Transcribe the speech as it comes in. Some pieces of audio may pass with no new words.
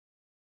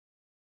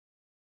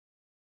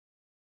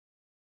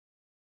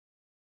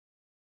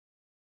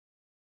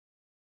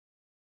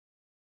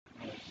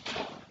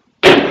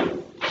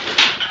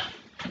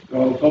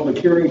Call public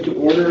hearing to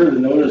order. The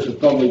notice of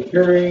public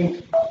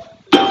hearing,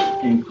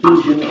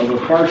 inclusion of a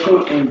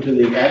parcel into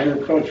the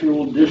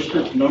agricultural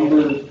district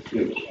number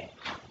 2.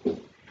 Is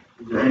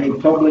there any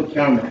public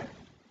comment?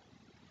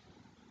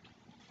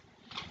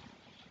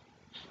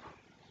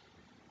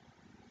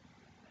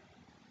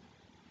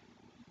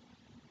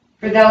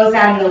 For those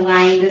on the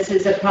line, this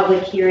is a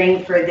public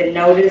hearing for the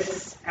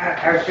notice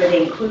or for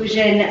the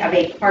inclusion of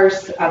a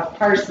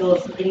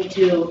parcels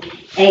into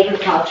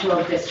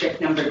agricultural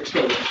district number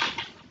 2.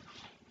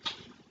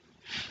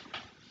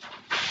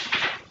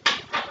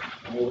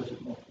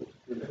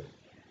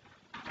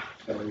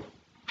 Sorry.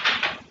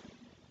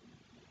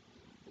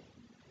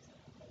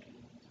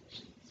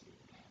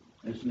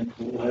 Does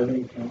Nicole have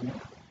any comment?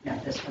 No,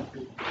 this will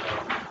be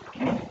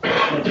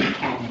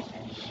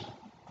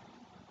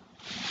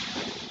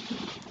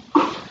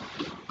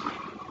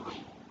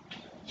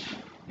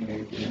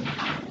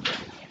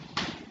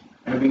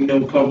Having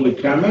no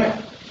public comment,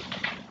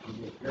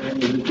 the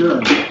hearing is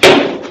adjourned.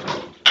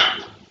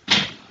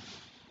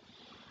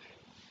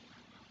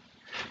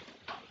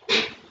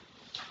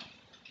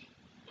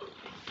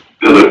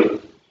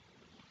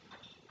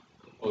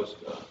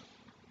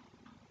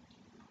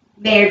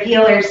 Mayor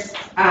Peelers,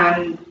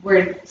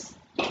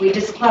 we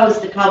just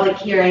closed the public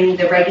hearing.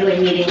 The regular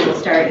meeting will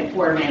start in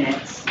 4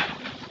 minutes.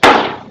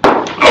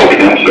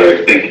 Okay, I'm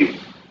sorry. Thank you.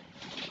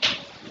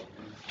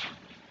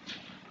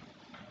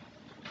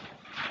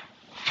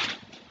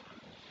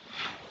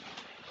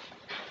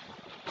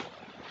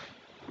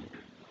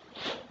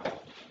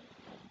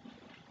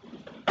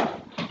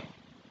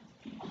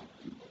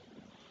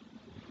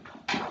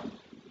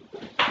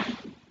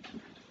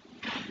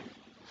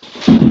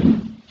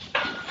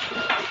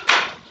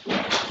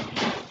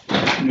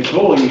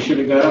 Nicole, you should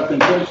have got up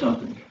and said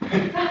something.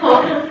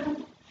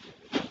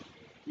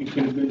 You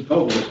could have been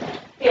public.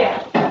 Yeah.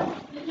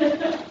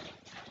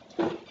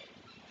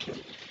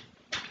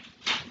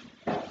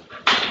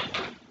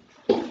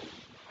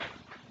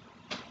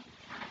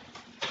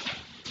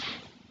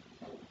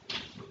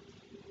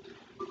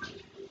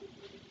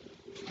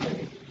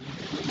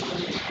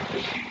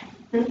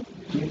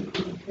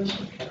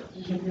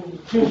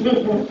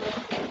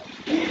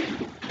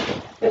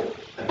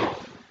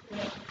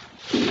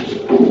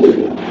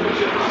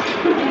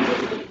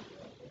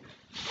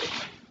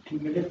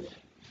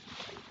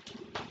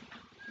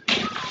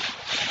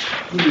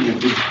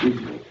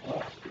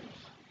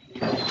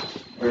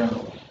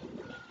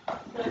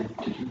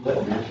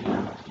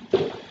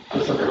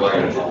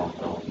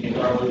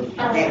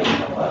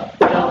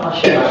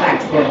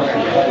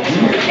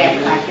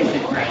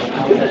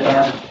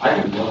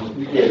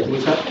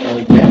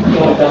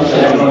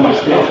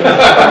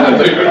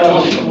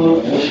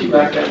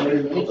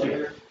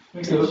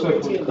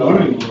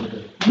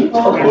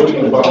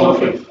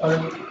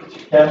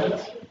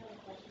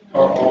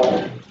 Are all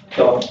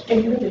done.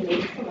 And you would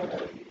need some of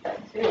those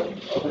too.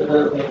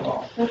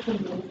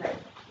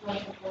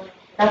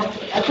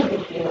 That's a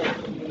big deal.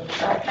 You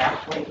start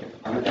halfway.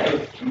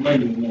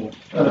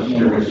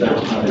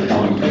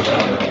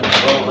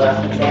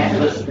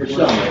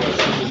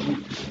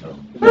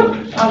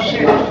 Oh,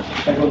 sure.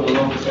 I go to the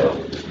wrong cell.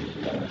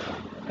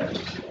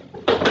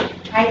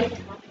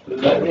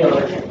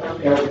 Really?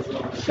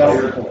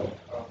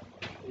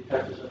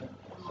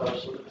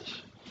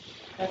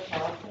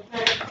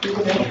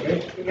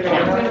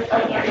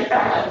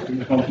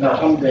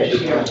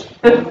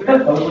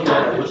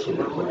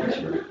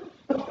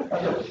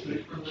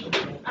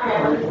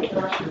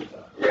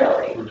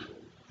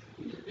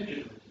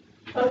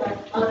 Okay.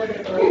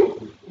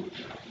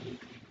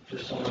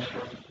 Just so much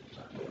fun.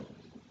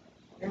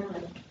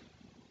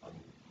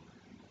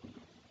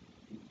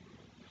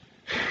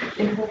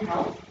 In her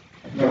house?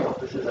 No,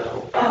 this is at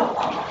home. Oh.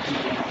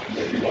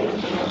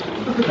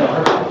 No,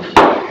 her house.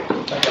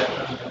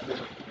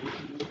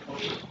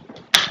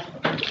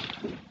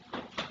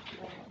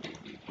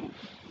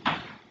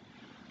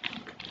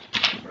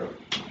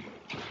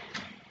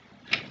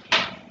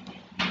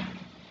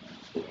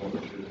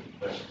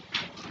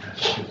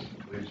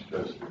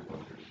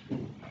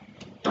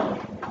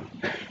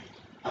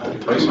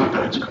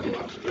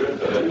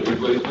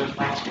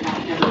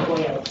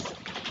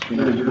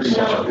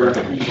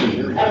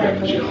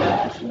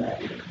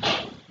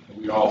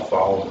 We all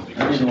follow the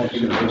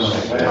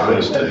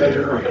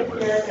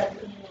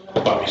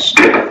Bobby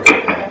Stewart,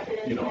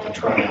 the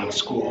Tryon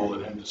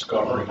School and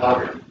Discovery.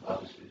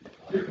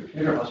 Your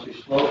computer must be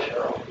slow,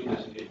 Cheryl. He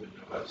doesn't even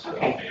know that's.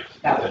 Okay.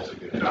 That's a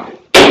good job.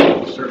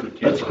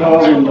 Let's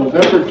call the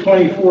November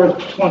 24th,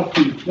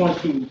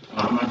 2020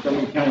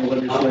 Montgomery County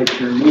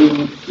Legislature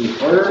meeting to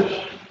order.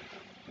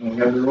 We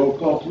have the roll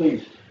call,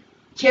 please.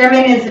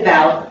 Chairman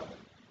Isabel.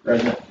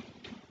 Present.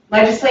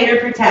 Legislator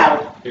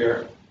Patel.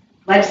 Here.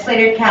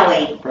 Legislator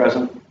Kelly.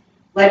 Present.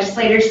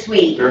 Legislator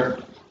Sweet. Here.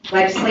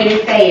 Legislator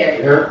Thayer.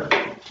 Here.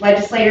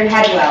 Legislator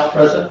Headwell.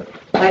 Present.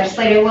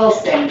 Legislator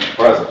Wilson.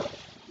 Present.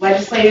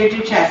 Legislator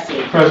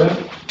Duchessis.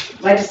 Present.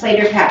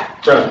 Legislator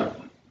Peck. Present.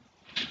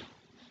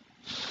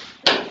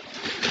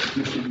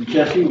 Mr.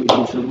 Duchessis, would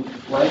you salute the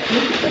flag,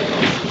 please?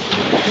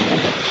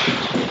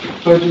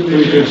 Pledge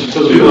allegiance to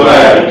the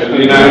flag of the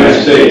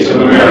United States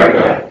of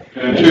America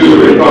and to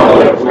the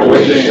republic for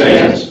which it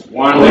stands,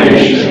 one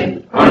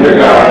nation, under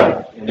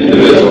God,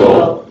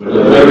 indivisible, with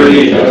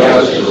liberty and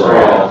justice for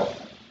all.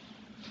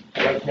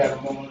 I'd like to have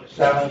a moment of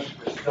silence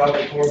for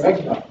Salvatore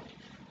Megna.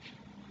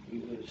 He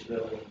was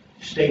a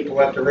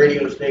staple at the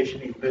radio station.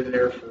 He's been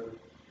there for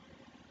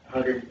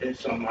 100 and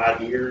some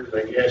odd years,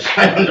 I guess.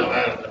 I don't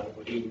know,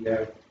 but he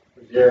was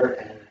there,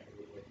 and I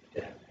would like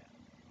to have that.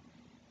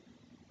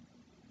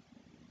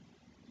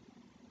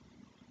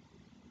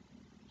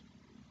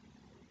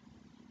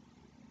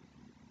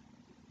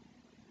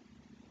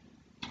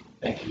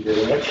 Thank you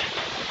very much.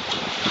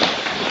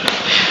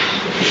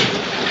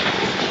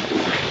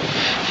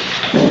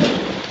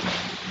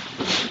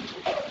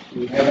 Do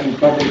we have any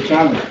public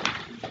comment?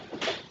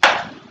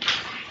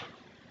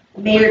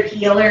 Mayor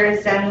Peeler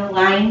is on the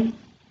line.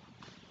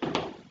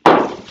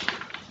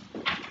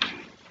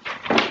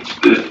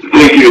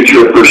 Thank you,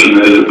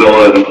 Chairperson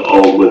Isabella, and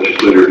all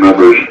legislative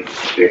members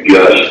and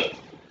guests.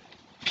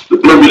 The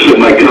purpose of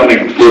my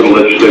coming before the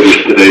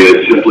legislators today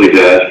is simply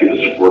to ask you to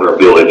support our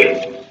village.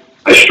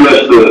 I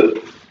stress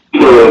the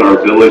plural in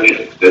our village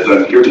as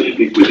I'm here to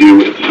speak with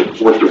you and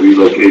support the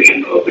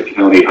relocation of the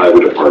County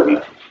Highway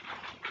Department.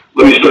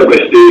 Let me start by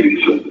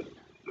stating some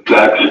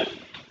facts.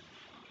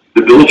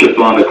 The Village of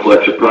Fonda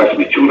collects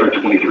approximately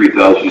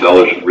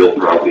 $223,000 in real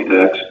property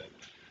tax.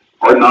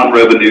 Our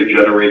non-revenue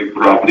generating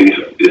properties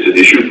is an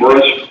issue for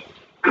us.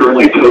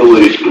 Currently, total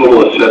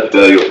assessed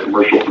value of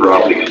commercial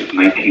properties is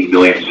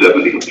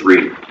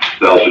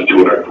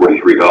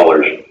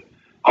 $19,073,243.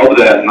 Of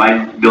that,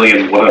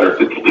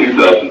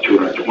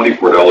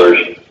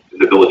 $9,152,224 in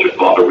the Village of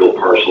Fonda real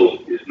parcels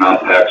is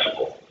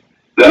non-taxable.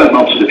 That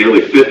amounts to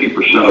nearly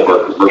 50% of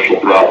our commercial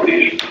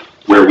properties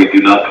where we do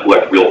not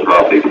collect real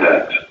property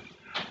tax.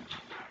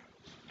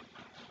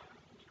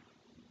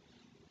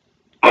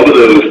 Of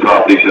those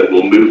properties that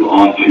will move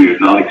on to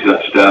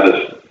non-exempt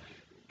status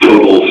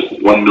totals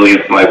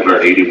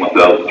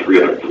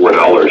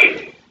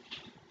 $1,581,304.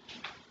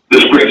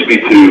 This brings me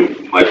to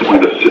my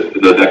point of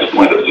the next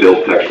point of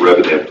sales tax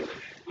revenue.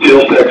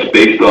 Sales tax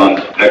based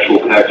on actual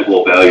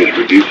taxable values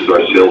reduces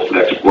our sales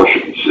tax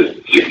portion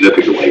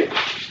significantly.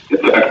 In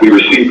fact, we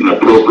receive an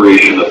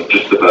appropriation of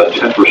just about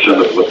 10%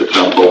 of what the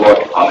town of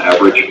Mohawk on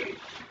average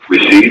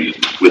receives,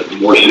 with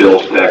more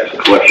sales tax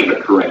collection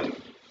occurring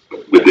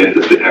within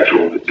the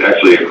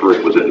actually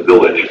occurring within the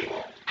village.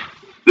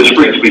 This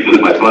brings me to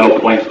my final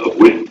point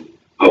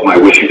of my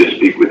wishing to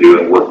speak with you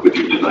and work with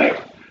you tonight.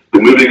 The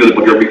moving of the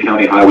Montgomery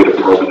County Highway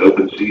Department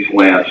opens these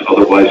lands,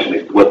 otherwise in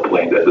a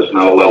floodplain that does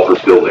not allow for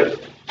building,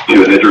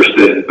 to an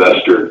interested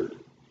investor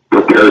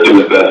prepared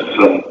to invest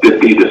some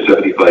 $50 to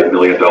 $75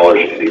 million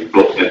in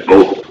both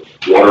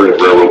water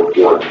and railroad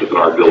ports within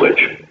our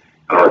village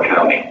and our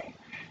county,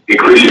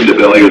 increasing the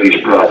value of these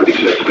properties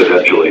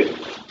exponentially.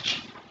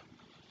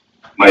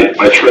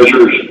 My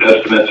treasurer's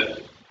estimates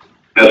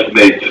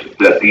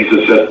that the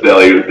assessed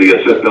value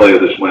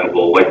of this land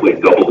will likely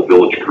double the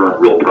village's current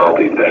real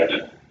property tax,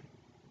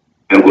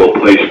 and will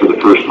place for the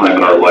first time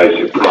in our lives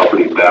a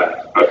property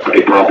back on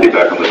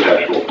the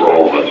tax roll for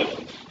all of us.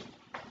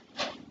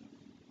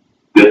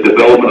 The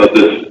development of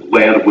this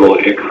land will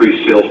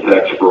increase sales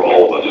tax for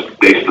all of us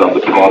based on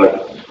the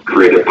product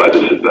created by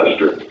this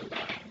investor.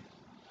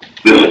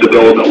 This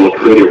development will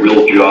create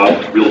real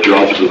jobs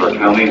within our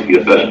county. The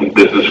investment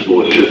business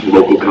will assist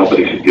local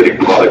companies in getting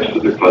products to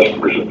their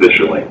customers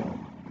efficiently.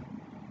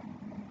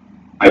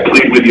 I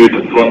plead with you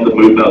to fund the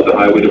movement of the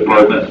highway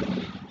department,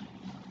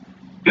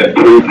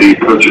 improve the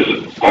purchase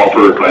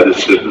offered by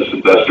this business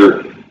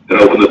investor,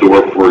 and open the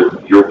door for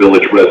your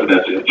village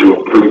residents and to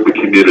improve the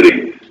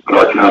community and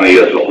our county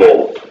as a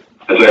whole.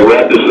 As I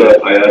wrap this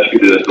up, I ask you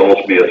to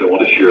indulge me as I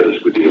want to share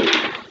this with you.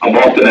 I'm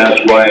often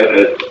asked why,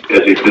 as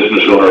a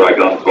business owner, I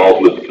got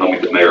involved with becoming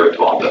the mayor of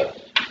Fonda.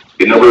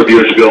 A number of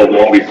years ago,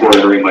 long before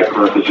entering my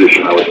current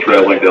position, I was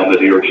traveling down the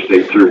New York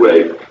State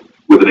Thruway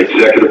with an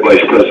executive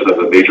vice president of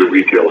a major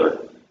retailer.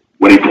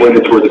 When he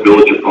pointed toward the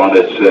village of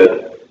Fonda and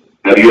said,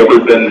 "Have you ever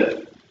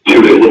been to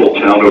a little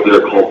town over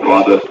there called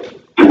Fonda?"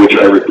 To which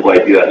I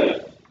replied,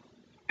 "Yes."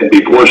 And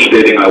before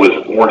stating I was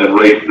born and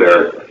raised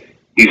there,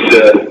 he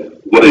said,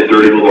 "What a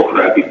dirty little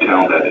crappy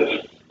town that is."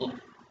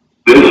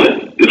 This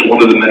is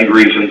one of the many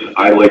reasons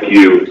I, like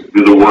you,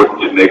 do the work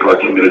to make our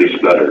communities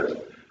better.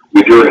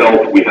 With your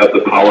help, we have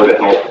the power to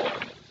help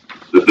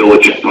the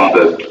village of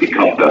Fonda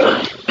become better.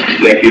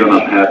 Thank you, and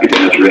I'm happy to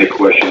answer any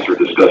questions or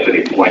discuss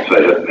any points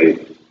I have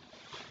made.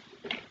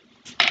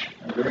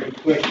 Are there any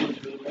questions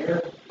for the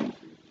mayor?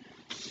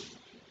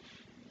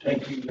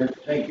 Thank you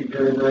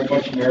very, very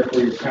much, Mayor, for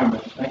your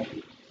comments. Thank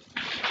you.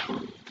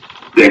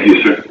 Thank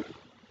you, sir.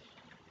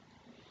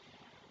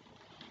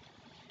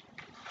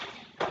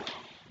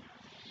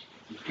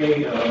 Okay,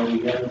 we have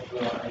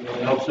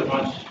anyone else that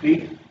wants to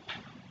speak?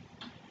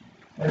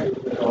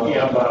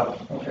 Yeah, Bob.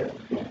 Okay.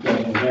 We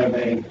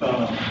have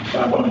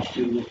Bob wants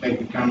to make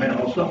a comment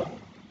also.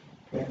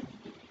 Okay.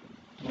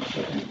 1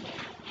 second.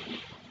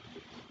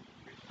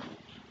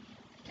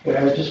 Okay,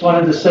 I just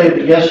wanted to say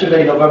that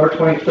yesterday, November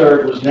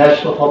 23rd, was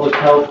National Public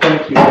Health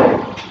Thank You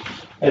Day.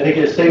 I think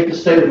it is safe to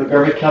say that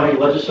Montgomery County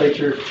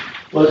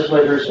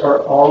legislators are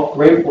all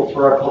grateful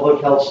for our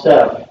public health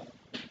staff.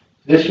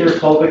 This year,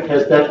 COVID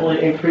has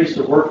definitely increased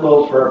the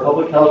workload for our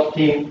public health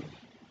team.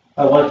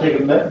 I want to take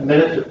a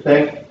minute to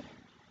thank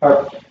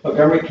our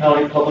Montgomery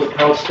County public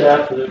health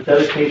staff for their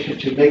dedication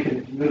to making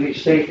the community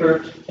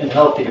safer and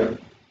healthier.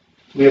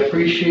 We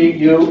appreciate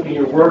you, and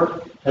your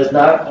work has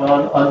not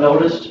gone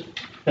unnoticed.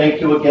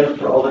 Thank you again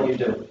for all that you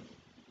do.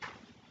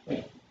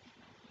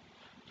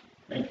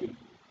 Thank you.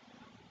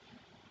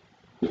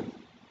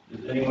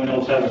 Does anyone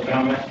else have a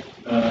comment?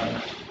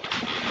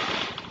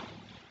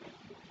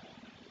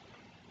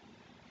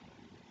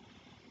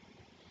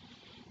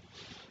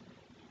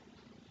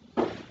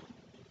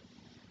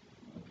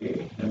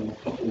 Okay, then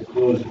we'll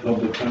close the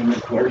public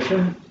comment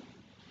portion.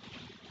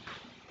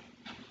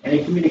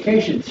 Any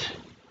communications?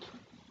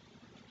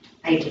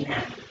 I do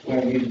not.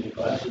 We're using the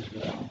glasses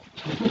now.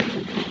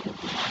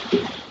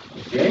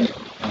 Okay,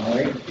 all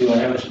right. Do I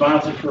have a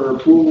sponsor for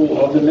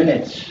approval of the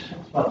minutes?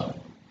 I'll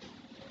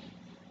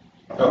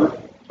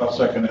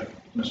second it,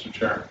 Mr.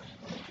 Chair.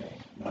 Okay,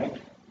 Mike?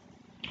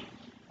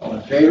 All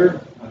in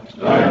favor?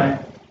 Aye.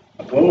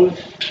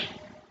 Opposed?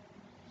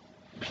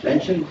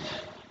 Abstentions?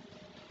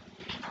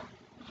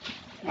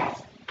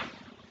 Yes.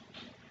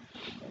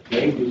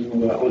 Okay,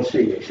 let's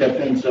see,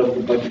 acceptance of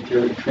the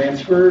budgetary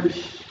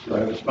transfers. Do I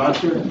have a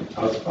sponsor?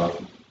 I'll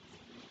sponsor.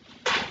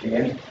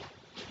 Dan?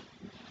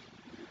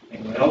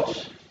 Anyone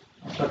else?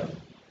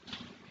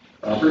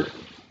 Robert?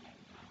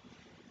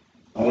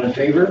 All in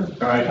favor?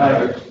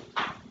 Aye.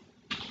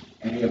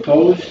 Any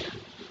opposed?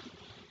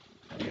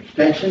 Any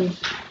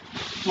abstentions?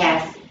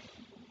 Yes.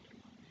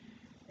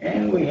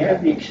 And we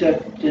have the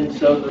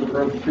acceptance of the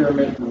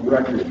procurement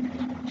record.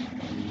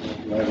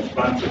 Do I have a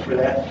sponsor for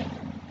that?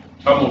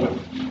 I'll move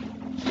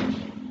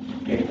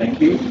it. Okay,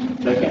 thank you.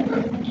 Second?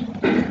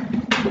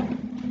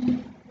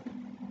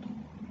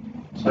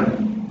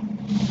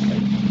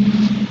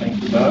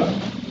 Thank you,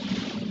 Bob.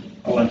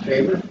 All in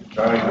favor?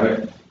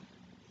 Aye.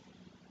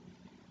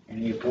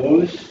 Any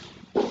opposed?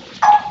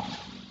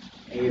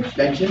 Any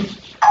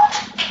abstentions?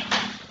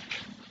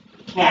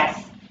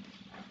 Yes.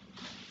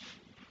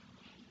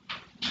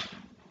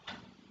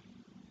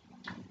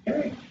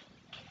 Okay.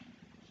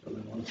 So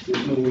then let's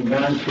get moving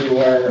on to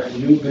our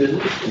new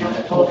business.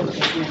 No, old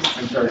business.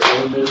 I'm sorry,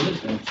 old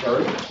business, I'm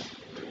sorry.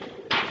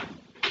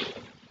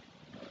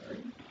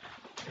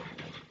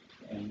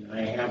 And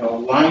I have a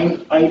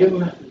line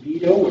item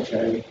veto, which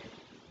I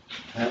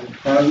have in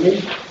front of me,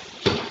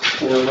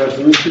 for a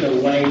resolution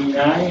of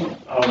 189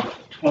 of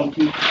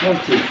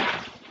 2020.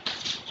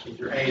 Is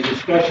there any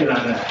discussion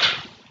on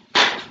that?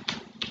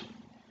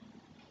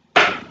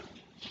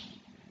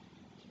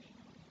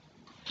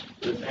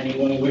 Does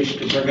anyone wish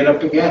to bring it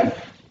up again?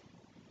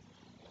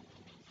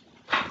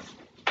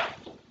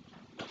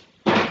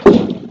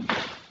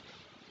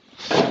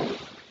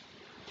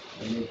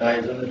 And it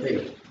dies on the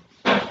table.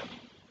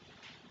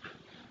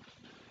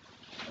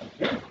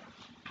 Okay.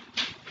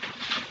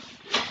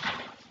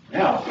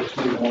 Now, let's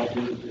move on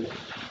to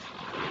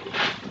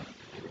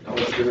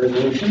the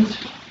resolutions.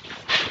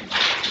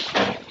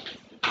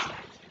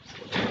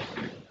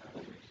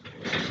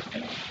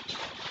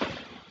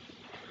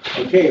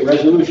 Okay,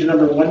 resolution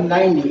number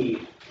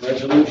 190,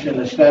 resolution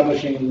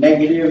establishing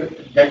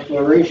negative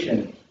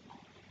declaration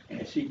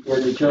and seek for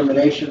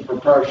determination for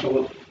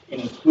partial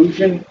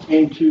inclusion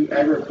into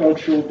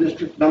agricultural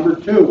district number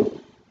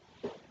 2.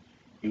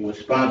 It was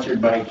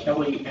sponsored by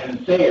Kelly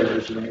and Thayer.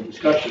 Is there any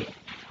discussion?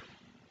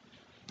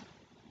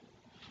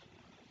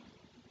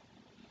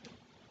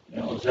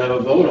 Now let's have a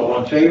vote.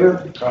 All in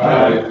favor?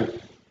 Aye.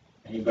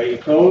 Anybody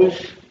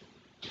opposed?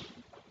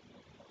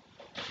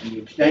 Any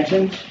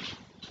abstentions?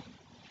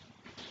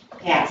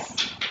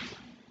 Yes.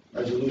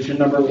 Resolution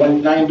number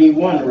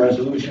 191,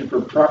 resolution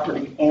for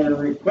property owner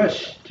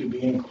requests to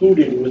be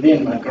included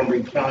within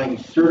Montgomery County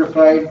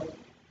Certified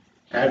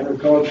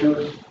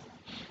Agriculture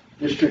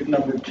District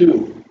number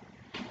 2.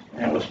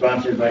 And that was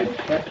sponsored by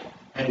Peck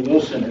and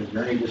Wilson. Is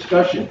there any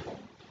discussion?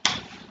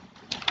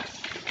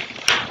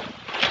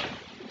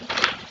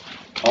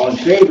 All in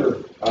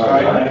favor?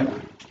 Aye.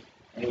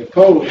 Any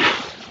opposed?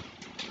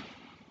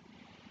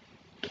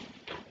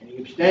 Any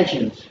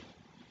abstentions?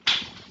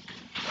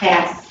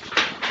 Pass.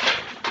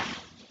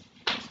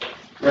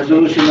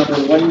 Resolution number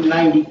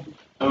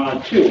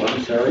 192,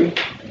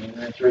 and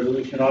that's a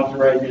resolution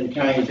authorizing the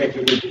county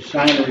executive to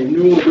sign a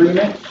renewal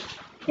agreement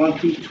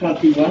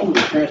 2021 with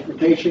the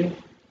transportation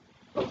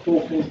of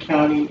Fulton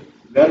County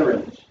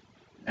veterans.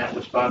 That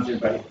was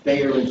sponsored by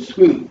Thayer and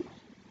Sweet.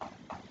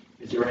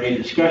 Is there any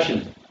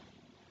discussion?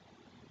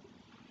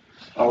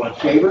 All in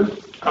favor?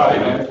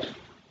 Aye.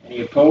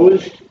 Any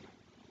opposed?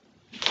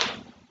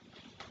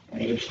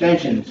 Any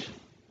abstentions?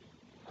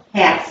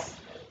 Pass.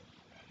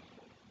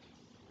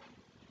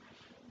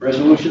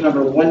 Resolution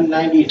number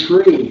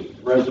 193,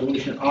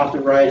 resolution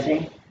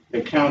authorizing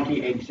the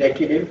county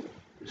executive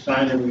to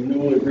sign a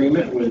renewal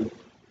agreement with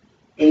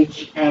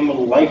HM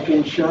Life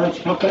Insurance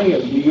Company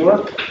of New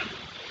York.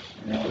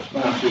 And that was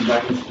sponsored by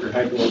Mr.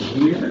 Heidel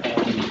Jr. and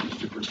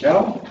Mr.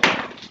 Patel.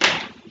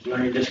 Is there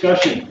any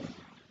discussion?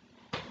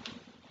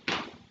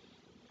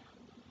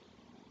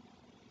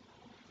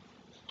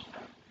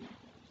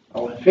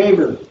 All in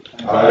favor?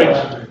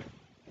 Aye.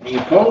 Any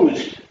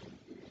opposed?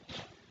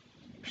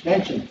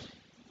 Abstentions?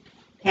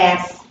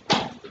 Pass.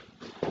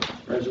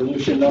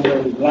 Resolution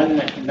number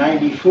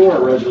 194,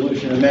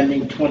 resolution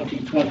amending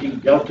 2020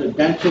 Delta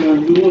Dental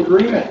Renewal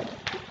Agreement.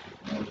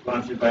 That was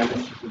sponsored by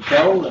Mr.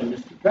 Patel and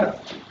Mr.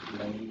 Pett. Is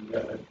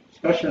there any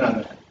discussion on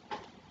that?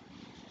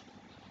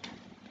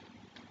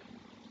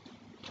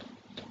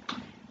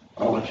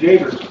 All in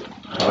favor?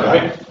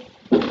 Aye.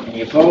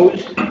 Any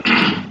opposed?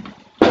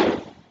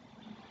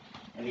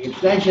 Any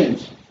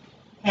abstentions?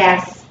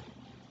 Pass.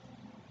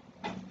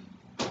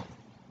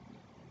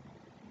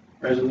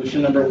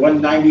 Resolution number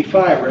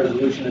 195,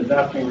 resolution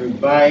adopting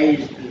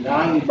revised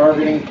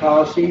non-bargaining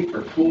policy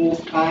for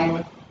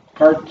full-time,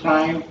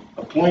 part-time,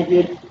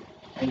 appointed,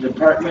 and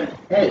department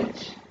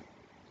heads.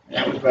 And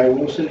that was by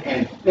Wilson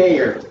and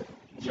Thayer.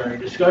 Is there any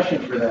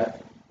discussion for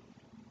that?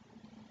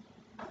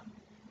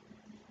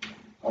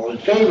 All in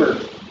favor?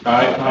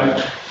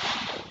 Aye.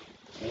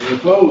 Any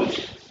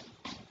opposed?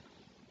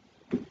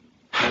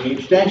 Any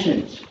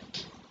abstentions?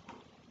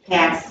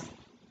 Pass.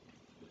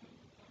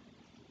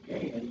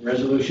 Okay, and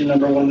resolution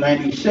number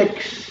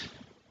 196,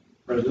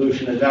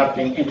 resolution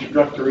adopting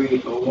introductory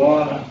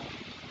law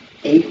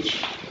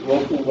H,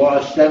 local law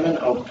 7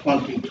 of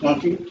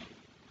 2020,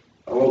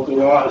 a local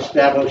law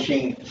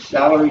establishing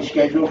salary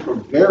schedule for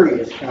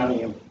various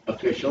county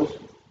officials.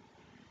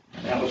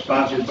 And that was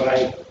sponsored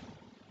by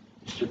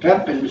Mr.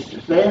 Pep and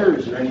Mr. Thayer.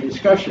 Is there any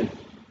discussion?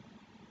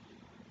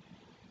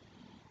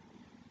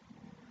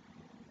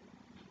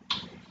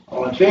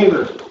 All in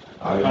favor?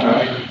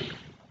 Aye.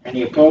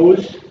 Any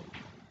opposed?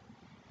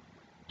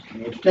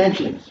 Any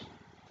abstentions?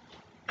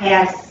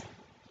 Pass.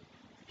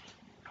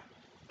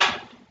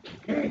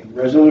 Okay,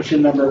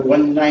 resolution number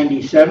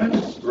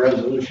 197,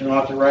 resolution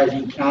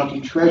authorizing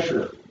county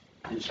treasurer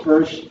to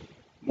disperse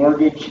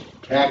mortgage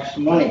tax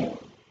money.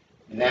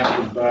 And that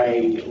was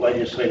by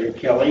Legislator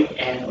Kelly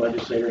and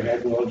Legislator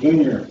Hadwell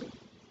Jr.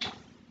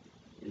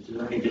 Is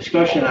there any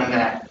discussion on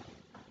that?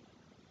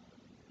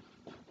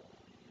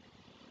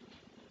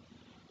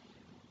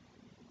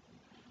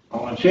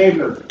 All in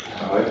favor?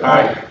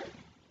 Aye.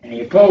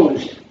 Any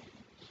opposed?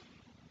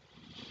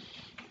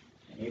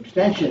 Any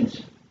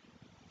abstentions?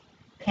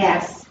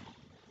 Pass.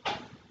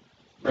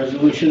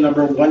 Resolution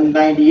number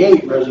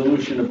 198,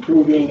 resolution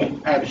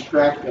approving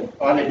abstract of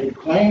audited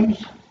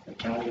claims, the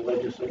county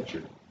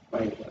legislature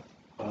by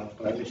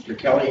Mr.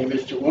 Kelly and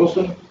Mr.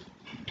 Wilson.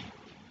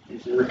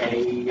 Is there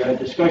any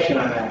discussion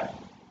on that?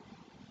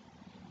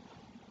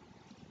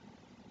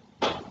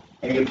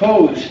 Any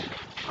opposed?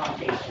 All in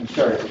favor. I'm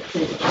sorry.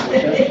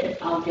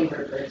 All in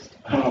favor first.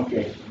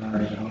 Okay, all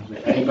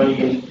right.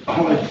 Anybody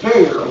all in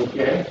favor?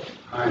 Okay.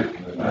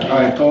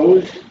 Any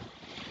opposed?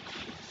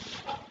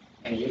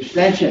 Any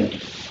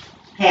abstentions?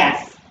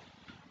 Pass.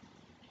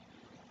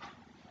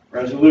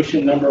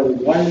 Resolution number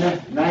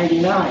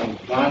 199,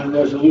 bond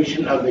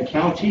resolution of the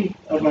County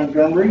of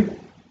Montgomery,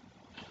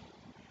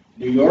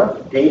 New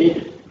York,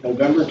 dated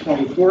November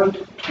 24th,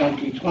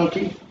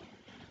 2020,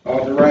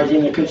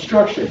 authorizing the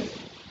construction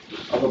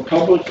of a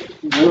public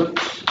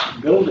works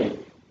building.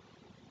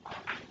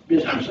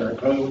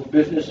 Public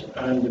business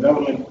and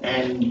development,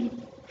 and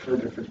for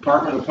the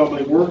Department of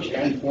Public Works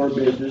and for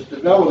business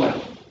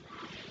development.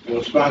 It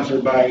was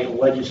sponsored by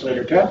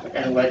Legislator Pep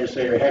and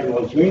Legislator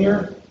Hadwell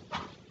Jr.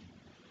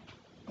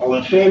 All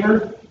in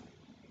favor?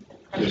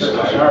 Yes,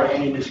 Sorry,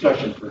 any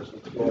discussion first?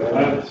 Go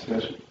I have a ahead,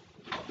 discussion.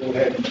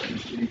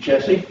 Mr.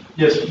 Duchessis.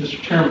 Yes,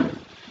 Mr. Chairman.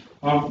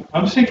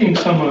 I'm seeking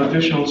some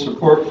additional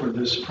support for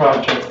this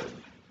project,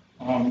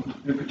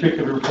 in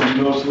particular from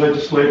those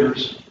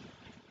legislators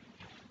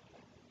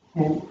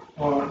who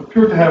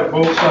appear to have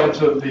both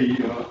sides of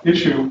the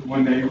issue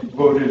when they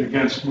voted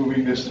against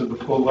moving this to the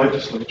full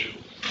legislature.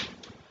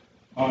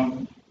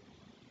 And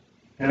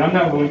I'm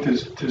not willing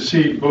to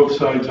see both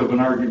sides of an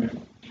argument.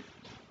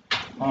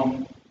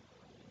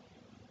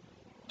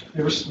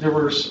 There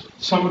were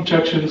some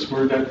objections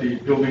were that the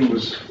building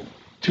was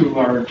too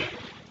large,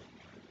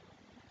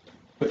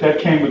 but that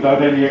came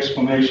without any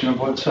explanation of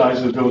what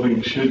size the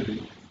building should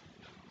be.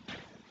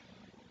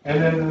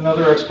 And then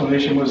another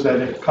explanation was that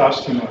it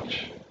cost too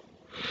much.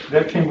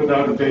 That came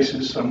without a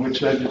basis on which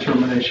that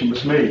determination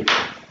was made.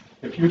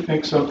 If you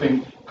think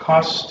something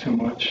costs too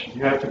much,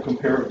 you have to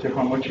compare it to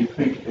how much you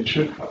think it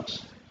should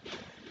cost.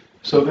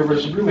 So there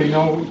was really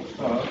no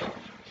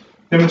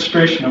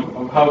demonstration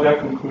of how that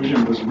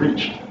conclusion was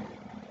reached.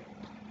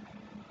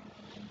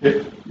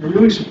 If you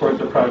really support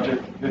the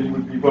project, then you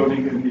would be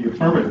voting in the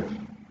affirmative.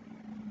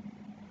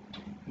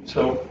 And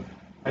so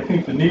I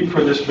think the need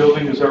for this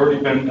building has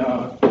already been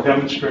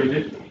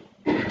demonstrated.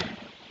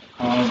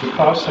 The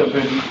costs have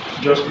been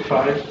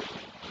justified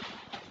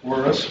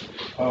for us.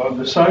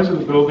 The size of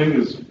the building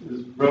is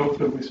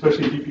relatively,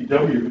 especially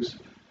DPW's,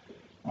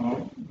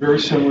 very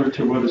similar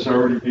to what is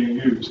already being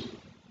used.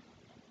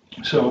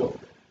 So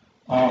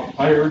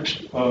I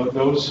urge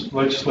those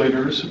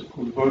legislators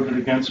who voted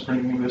against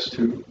bringing this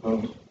to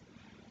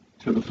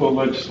the full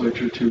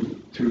legislature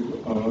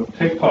to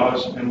take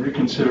pause and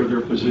reconsider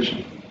their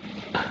position.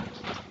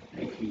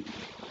 Thank you.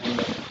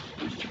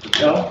 Mr.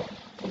 Patel?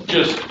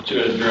 Just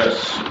to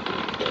address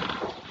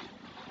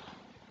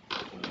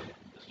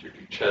Mr.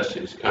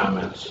 Duchesse's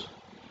comments.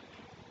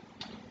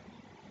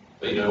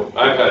 You know,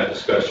 I've had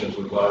discussions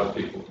with a lot of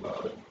people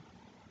about it,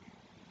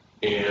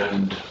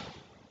 and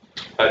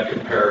had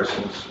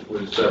comparisons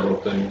with several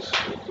things,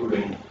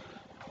 including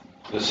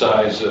the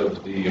size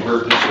of the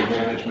emergency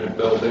management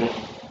building,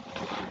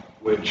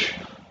 which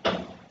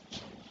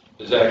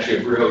is actually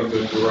a really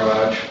good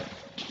garage,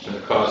 and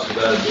the cost of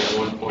that is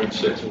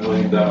 $1.6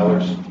 million.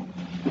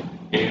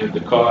 And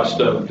the cost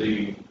of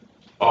the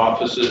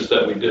offices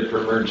that we did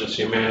for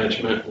emergency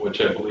management, which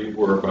I believe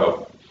were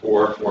about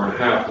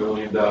 $4.5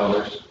 million.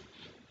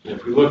 And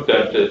if we looked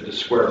at the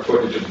square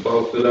footage of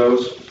both of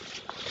those,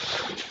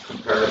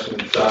 comparison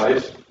in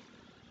size,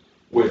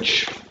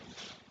 which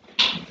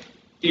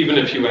even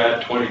if you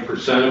add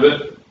 20% of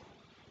it,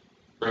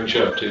 brings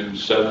you up to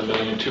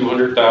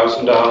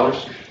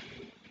 $7,200,000.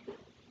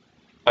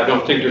 I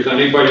don't think there's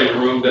anybody in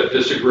the room that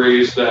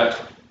disagrees that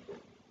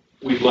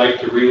we'd like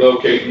to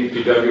relocate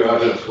DPW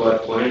out of the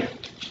floodplain.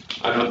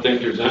 I don't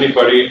think there's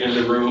anybody in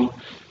the room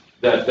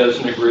that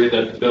doesn't agree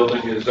that the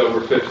building is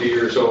over 50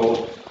 years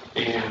old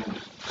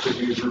and could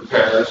use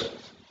repairs.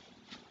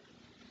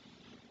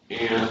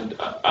 And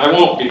I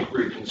won't be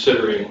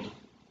reconsidering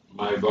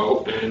my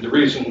vote, and the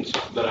reasons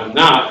that I'm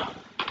not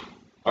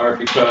are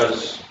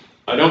because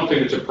I don't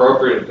think it's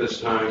appropriate at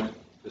this time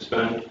to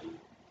spend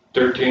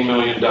 $13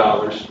 million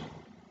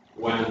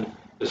when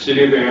the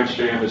city of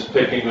Amsterdam is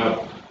picking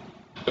up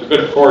a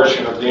good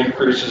portion of the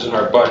increases in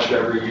our budget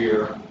every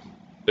year.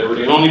 They were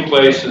the only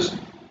places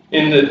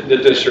in the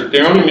district,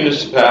 the only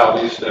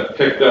municipalities that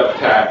picked up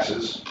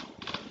taxes.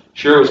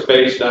 Sure, it was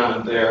based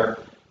on their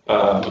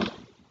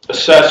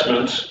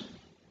assessments,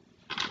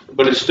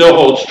 but it still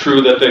holds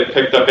true that they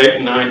picked up 8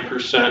 and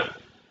 9%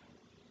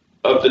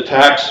 of the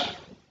tax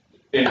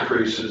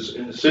increases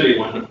in the city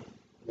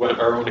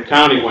or in the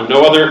county when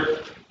no other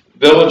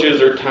villages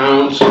or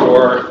towns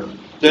or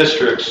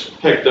districts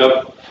picked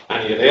up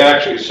any. They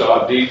actually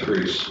saw a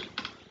decrease.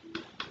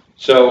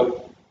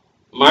 So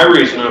my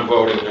reason I'm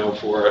voting no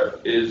for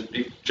it is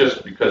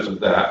just because of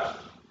that.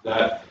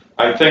 That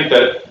I think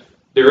that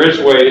there is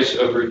ways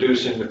of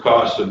reducing the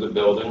cost of the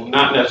building,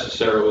 not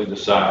necessarily the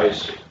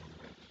size.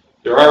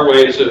 There are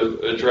ways of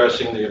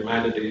addressing the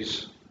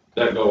amenities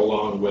that go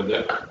along with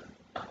it.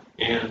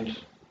 And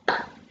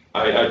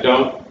I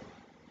don't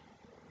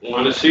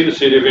want to see the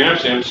city of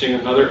Amsterdam seeing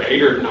another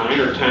 8 or 9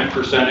 or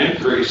 10%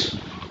 increase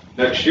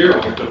next year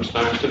when it comes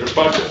time to the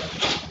budget.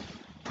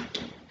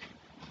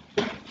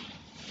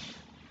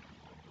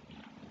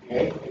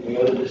 Okay,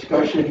 any other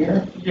discussion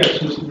here? Yes,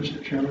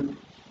 Mr. Chairman.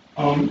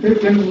 In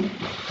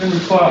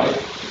reply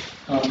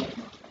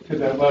to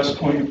that last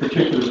point in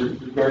particular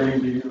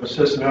regarding the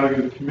assessed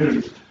value of the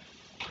community,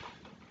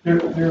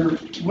 they're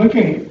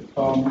linking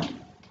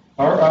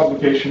our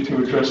obligation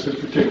to address this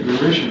particular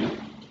issue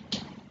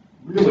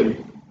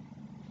really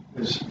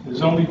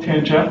is only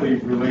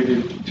tangentially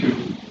related to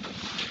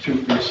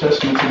the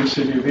assessments in the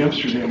city of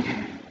Amsterdam,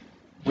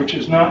 which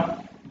is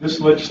not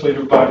this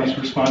legislative body's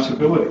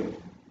responsibility.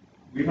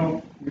 We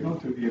don't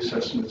do the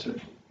assessments.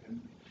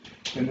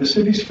 And the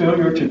city's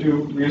failure to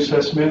do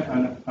reassessment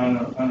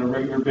on a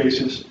regular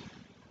basis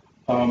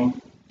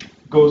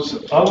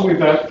goes all the way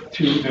back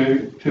to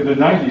the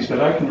 90s that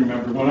I can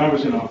remember when I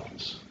was in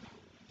office.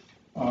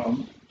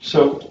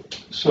 So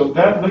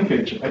that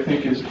linkage, I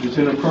think, is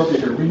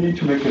inappropriate here. We need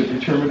to make a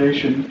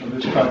determination of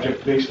this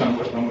project based on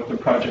what the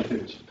project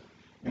is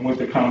and what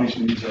the county's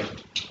needs are.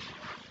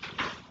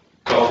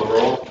 Call the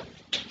roll.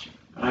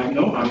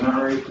 No, I'm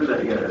not ready for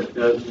that yet.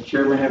 Does the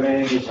chairman have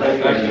anything to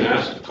say? I can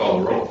ask to call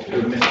the roll. Wait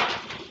a minute.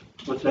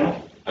 What's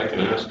that? I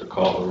can ask to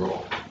call the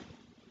roll.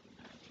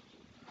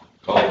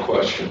 Call the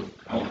question.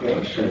 Okay,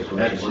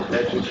 that's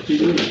what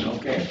you do,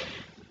 okay.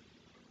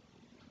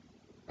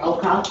 Roll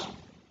call.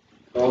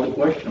 Call the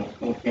question.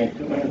 We can't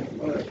do anything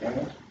about it, can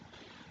we?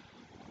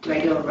 Do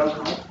I do a roll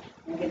call?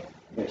 Okay.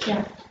 Yes.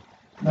 Yeah.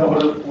 Now,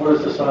 what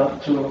is this on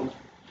to?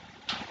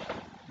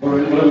 What are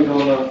we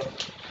doing now?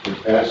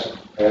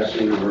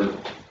 Passing the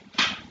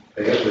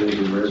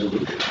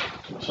resolution.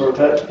 So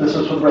this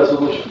is with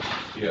resolution.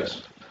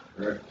 Yes.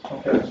 Correct.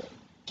 Okay.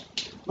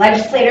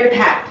 Legislator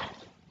Pack.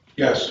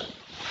 Yes.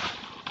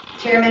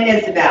 Chairman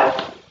Isabel.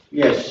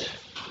 Yes.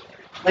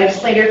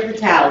 Legislator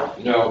Patel.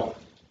 No.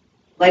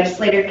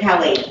 Legislator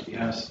Kelly.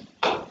 Yes.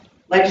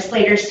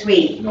 Legislator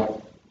Sweet.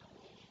 No.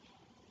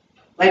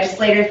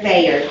 Legislator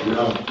Thayer.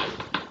 No.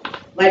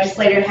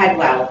 Legislator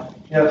Headwell.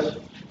 Yes.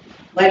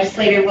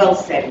 Legislator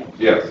Wilson.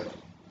 Yes.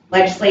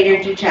 Legislator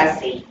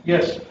Duchesse.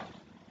 Yes.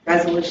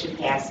 Resolution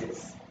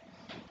passes.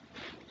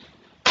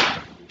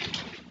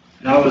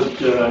 Now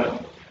that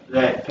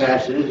that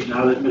passes,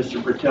 now that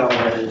Mr. Patel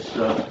has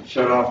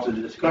shut off the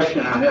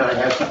discussion on it, I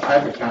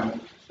have a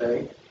comment to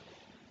say.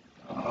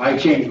 I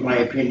changed my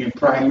opinion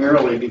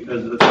primarily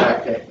because of the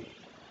fact that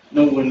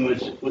no one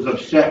was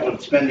upset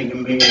with spending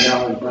 $1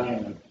 million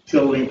buying a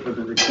building for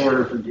the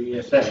recorder for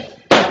DSA.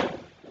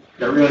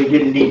 That really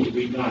didn't need to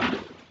be done.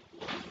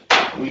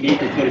 We need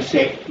to put a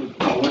safe,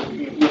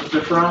 what's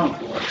the frown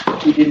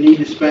for? We didn't need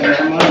to spend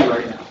that money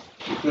right now.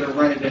 We could have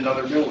rented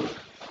another building.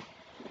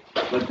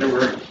 But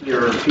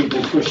there are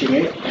people pushing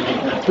it and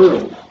it went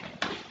through.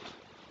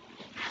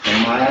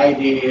 And my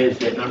idea is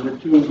that number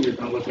two, you're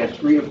gonna look at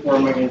 $3 or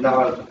 $4 million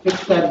to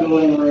fix that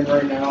building we're in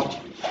right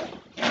now.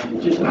 And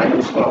I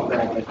just thought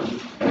back at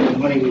the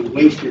money we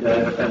wasted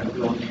at that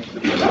building.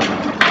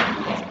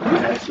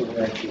 That's the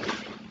way I feel.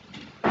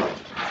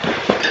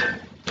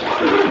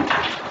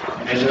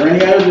 And is there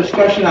any other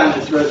discussion on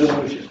this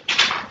resolution?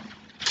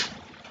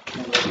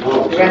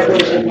 The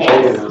resolution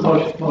passed.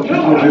 Motion No, to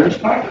I adjourn.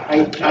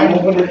 respect, I'm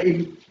open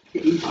to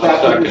each I'll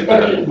topic second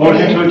discussion. that.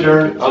 Motion to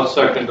adjourn. I'll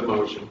second the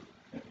motion.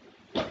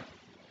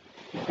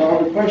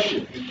 Call the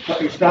question,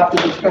 you stop the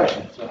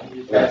discussion, so I'm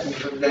just asking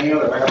if there's any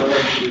other, I have a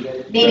right to do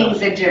that.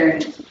 Meeting's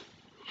adjourned.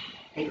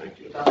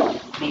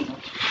 Meeting.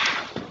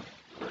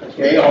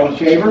 Okay, all in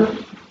favor?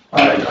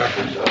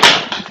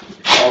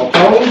 All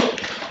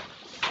opposed?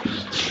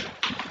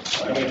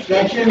 Any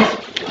abstentions?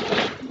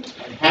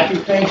 And happy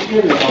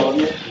Thanksgiving, all of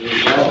you.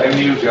 Same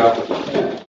to you, Joe.